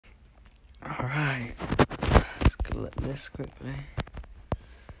Alright, let's click this quickly.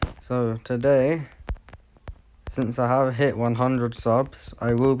 So today, since I have hit 100 subs,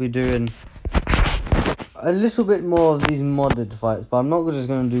 I will be doing a little bit more of these modded fights, but I'm not just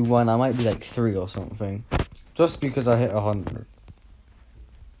going to do one, I might do like 3 or something. Just because I hit 100.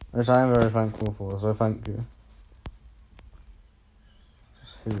 Which I am very thankful for, so thank you.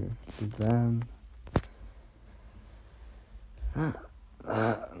 Just who? Do them.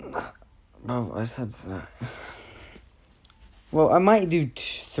 Bro, I said that. Well, I might do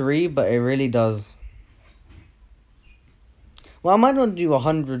 3, but it really does. Well, I might not do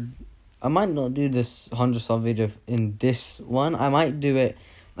 100. I might not do this 100 sub video in this one. I might do it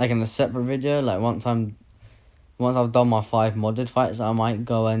like in a separate video. Like once I've done my 5 modded fights, I might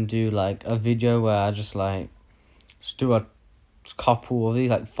go and do like a video where I just do a couple of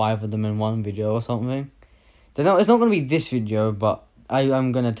these, like 5 of them in one video or something. It's not gonna be this video, but I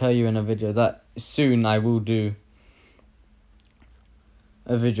am gonna tell you in a video that soon I will do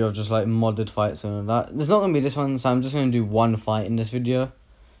a video of just like modded fights and all that. There's not gonna be this one, so I'm just gonna do one fight in this video,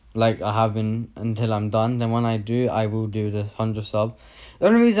 like I have been until I'm done. Then when I do, I will do the 100 sub. The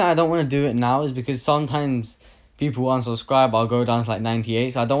only reason I don't want to do it now is because sometimes people unsubscribe. I'll go down to like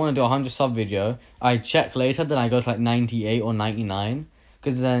 98, so I don't want to do a 100 sub video. I check later, then I go to like 98 or 99,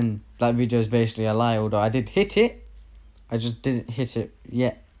 because then that video is basically a lie. Although I did hit it, I just didn't hit it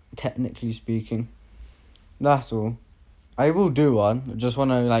yet, technically speaking. That's all. I will do one. Just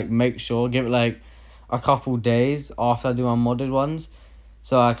want to like make sure, give it like a couple days after I do my modded ones,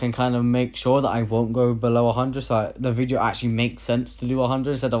 so I can kind of make sure that I won't go below 100. So the video actually makes sense to do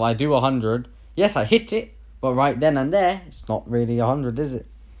 100 instead of I do 100. Yes, I hit it, but right then and there, it's not really 100, is it?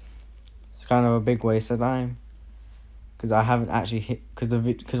 It's kind of a big waste of time, because I haven't actually hit,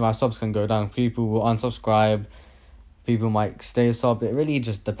 because my subs can go down. People will unsubscribe. People might stay sub. It really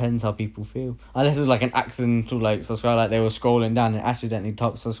just depends how people feel. Unless it was like an accidental like subscribe, like they were scrolling down and accidentally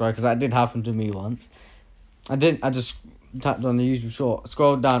tapped subscribe, because that did happen to me once. I just tapped on the usual short,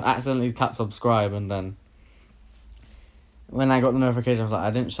 scrolled down, accidentally tapped subscribe, and then when I got the notification, I was like,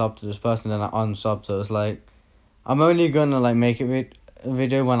 I didn't sub to this person, then I unsubbed. So it's like, I'm only gonna like make a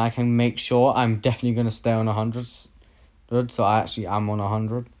video when I can make sure I'm definitely gonna stay on 100. So I actually am on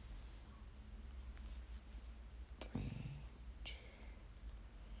 100.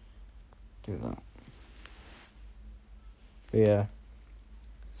 Do that. But yeah.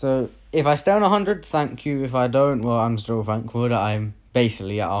 So if I stay on 100, thank you. If I don't, well, I'm still thankful that I'm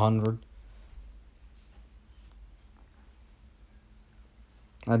basically at 100.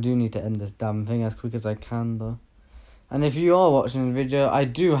 I do need to end this damn thing as quick as I can, though. And if you are watching the video, I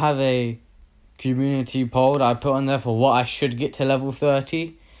do have a community poll that I put on there for what I should get to level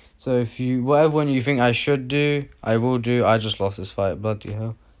 30. So if you, whatever one you think I should do, I will do. I just lost this fight, bloody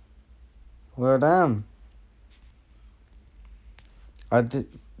hell. Well, damn. I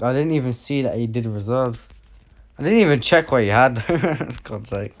didn't even see that he did reserves. I didn't even check what he had. For God's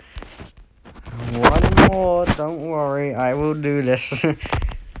sake. One more, don't worry, I will do this.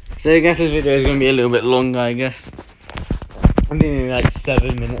 So I guess this video is going to be a little bit longer, I guess. I'm maybe like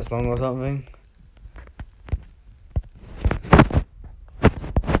 7 minutes long or something.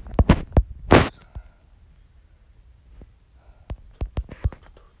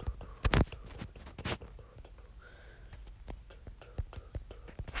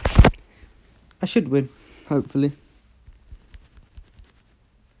 I should win, hopefully.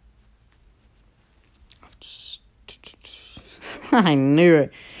 I knew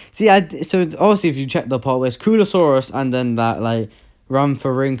it. See, so obviously if you check the poll, it's Coolosaurus and then that like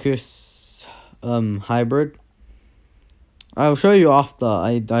Rhamphorhynchus hybrid. I'll show you after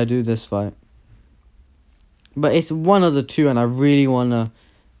I do this fight. But it's one of the two, and I really wanna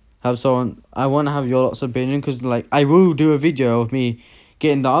have someone. I wanna have your lot's opinion, because like I will do a video of me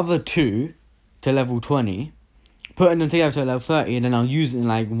getting the other 2 to level 20, putting them together to level 30, and then I'll use it in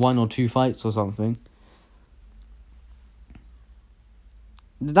like 1 or 2 fights or something.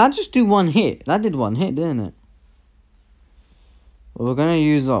 Did that just do 1 hit? That did 1 hit, didn't it? Well, we're gonna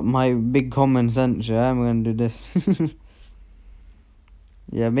use up my big common sense, yeah? And we're gonna do this.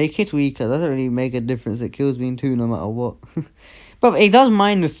 Yeah, make it weaker. That doesn't really make a difference. It kills me in 2 no matter what. But it does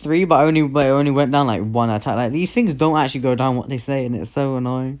 -3, but it only went down like 1 attack. Like, these things don't actually go down what they say, and it's so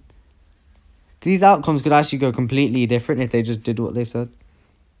annoying. These outcomes could actually go completely different if they just did what they said.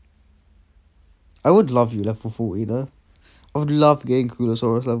 I would love you level 40 though. I would love getting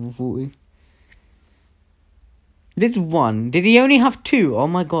Coolosaurus level 40. Did 1. Did he only have 2? Oh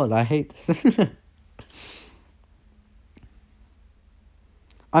my god, I hate this.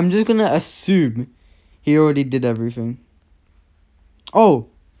 I'm just gonna assume he already did everything. Oh,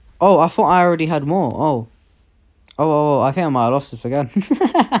 Oh, I thought I already had more. Oh, I think I might have lost this again.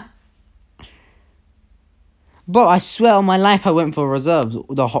 Bro, I swear on my life I went for reserves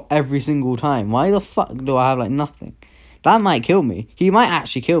every single time. Why the fuck do I have, like, nothing? That might kill me. He might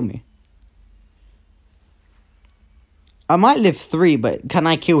actually kill me. I might live 3, but can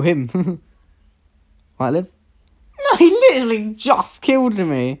I kill him? Might live? No, he literally just killed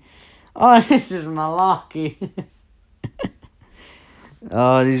me. Oh, this is malarkey.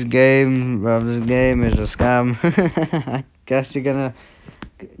 Oh, this game, bro, this game is a scam. I guess you're gonna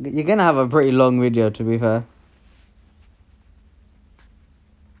have a pretty long video, to be fair.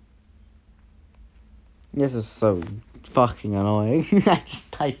 This is so fucking annoying. I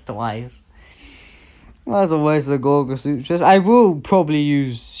just typed twice. That's a waste of Gorga Sutras. I will probably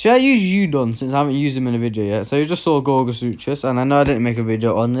use... Should I use Udon since I haven't used him in a video yet? So you just saw Gorga Sutras, and I know I didn't make a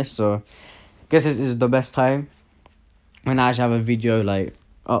video on this, so... I guess this is the best time when I actually have a video, like,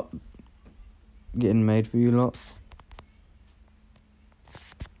 up... getting made for you lot.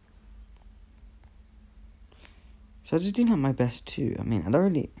 So I just doing like my best too. I mean, I don't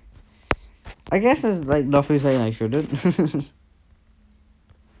really... I guess there's, like, nothing saying I shouldn't.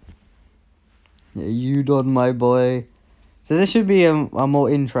 Yeah, Udon, my boy. So this should be a more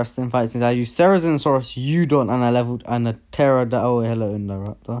interesting fight since I used Cerazenosaurus, Udon, and I leveled and a Pterodactyl. Oh, hello,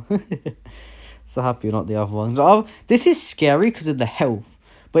 Indoraptor. So happy you're not the other one. So, this is scary because of the health.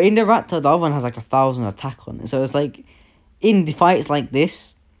 But Indoraptor, the other one has like 1,000 attack on it. So it's like, in the fights like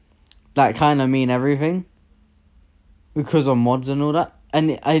this, that kind of mean everything. Because of mods and all that.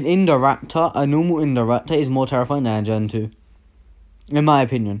 And an Indoraptor, a normal Indoraptor, is more terrifying than a Gen 2. In my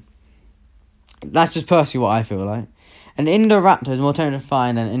opinion. That's just personally what I feel like. An Indoraptor is more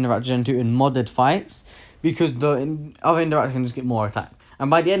terrifying than Indoraptor Gen 2 in modded fights. Because the other Indoraptor can just get more attack. And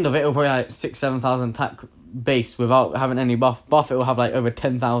by the end of it, it'll probably have like 6,000-7,000 attack base without having any buff. Buff, it will have like over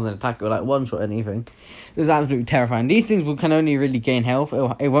 10,000 attack or like one-shot anything. It's absolutely terrifying. These things can only really gain health.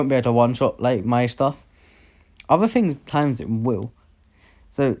 It won't be able to one-shot like my stuff. Other things, times it will.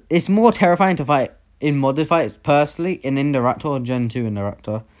 So, it's more terrifying to fight in modded fights, personally, in Indoraptor or Gen 2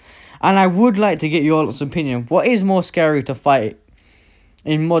 Indoraptor. And I would like to get your opinion. What is more scary to fight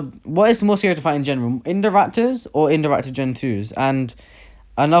in what is more scary to fight in general? Indoraptors or Indoraptor Gen 2s? And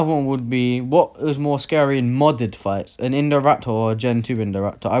another one would be, what is more scary in modded fights? An Indoraptor or a Gen 2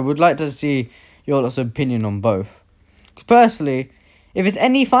 Indoraptor? I would like to see your opinion on both. Because personally, if it's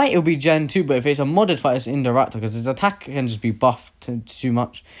any fight, it'll be Gen 2. But if it's a modded fight, it's Indoraptor. Because his attack can just be buffed too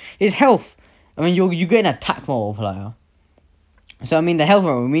much. His health, I mean, you get an attack multiplier. So, I mean, the health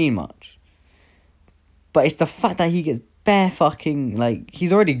won't mean much. But it's the fact that he gets bare fucking, like,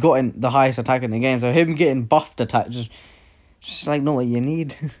 he's already gotten the highest attack in the game. So, him getting buffed attack just like, not what you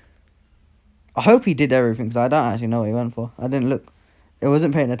need. I hope he did everything, because I don't actually know what he went for. I didn't look. I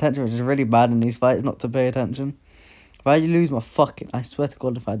wasn't paying attention, which is really bad in these fights, not to pay attention. If I lose my fucking... I swear to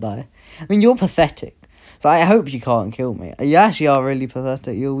God if I die. I mean, you're pathetic. So, I hope you can't kill me. You actually are really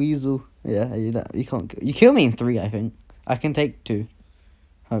pathetic. You're a weasel. Yeah, you can't... You kill me in 3, I think. I can take 2.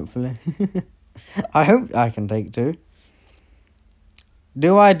 Hopefully. I hope I can take 2.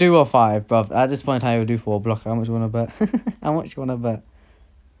 Do I do a 5, bruv? At this point, I will do 4 block. How much you want to bet? How much you want to bet?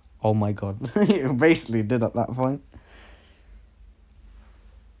 Oh my God. You basically did at that point.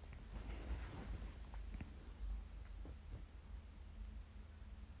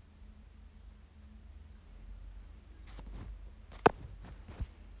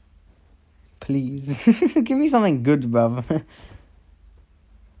 Please. Give me something good, bruv.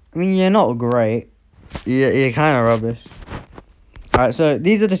 I mean, you're not great. You're kind of rubbish. Alright, so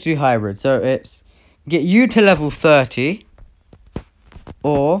these are the 2 hybrids. So it's get you to level 30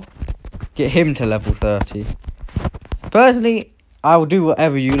 or get him to level 30. Personally, I will do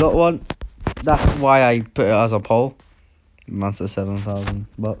whatever you lot want. That's why I put it as a poll. Monster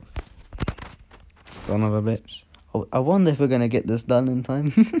 $7,000. Son of a bitch. I wonder if we're going to get this done in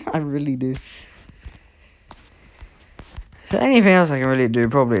time. I really do. Is there anything else I can really do?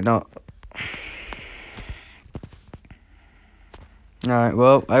 Probably not. Alright,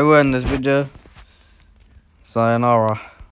 well, I will end this video. Sayonara.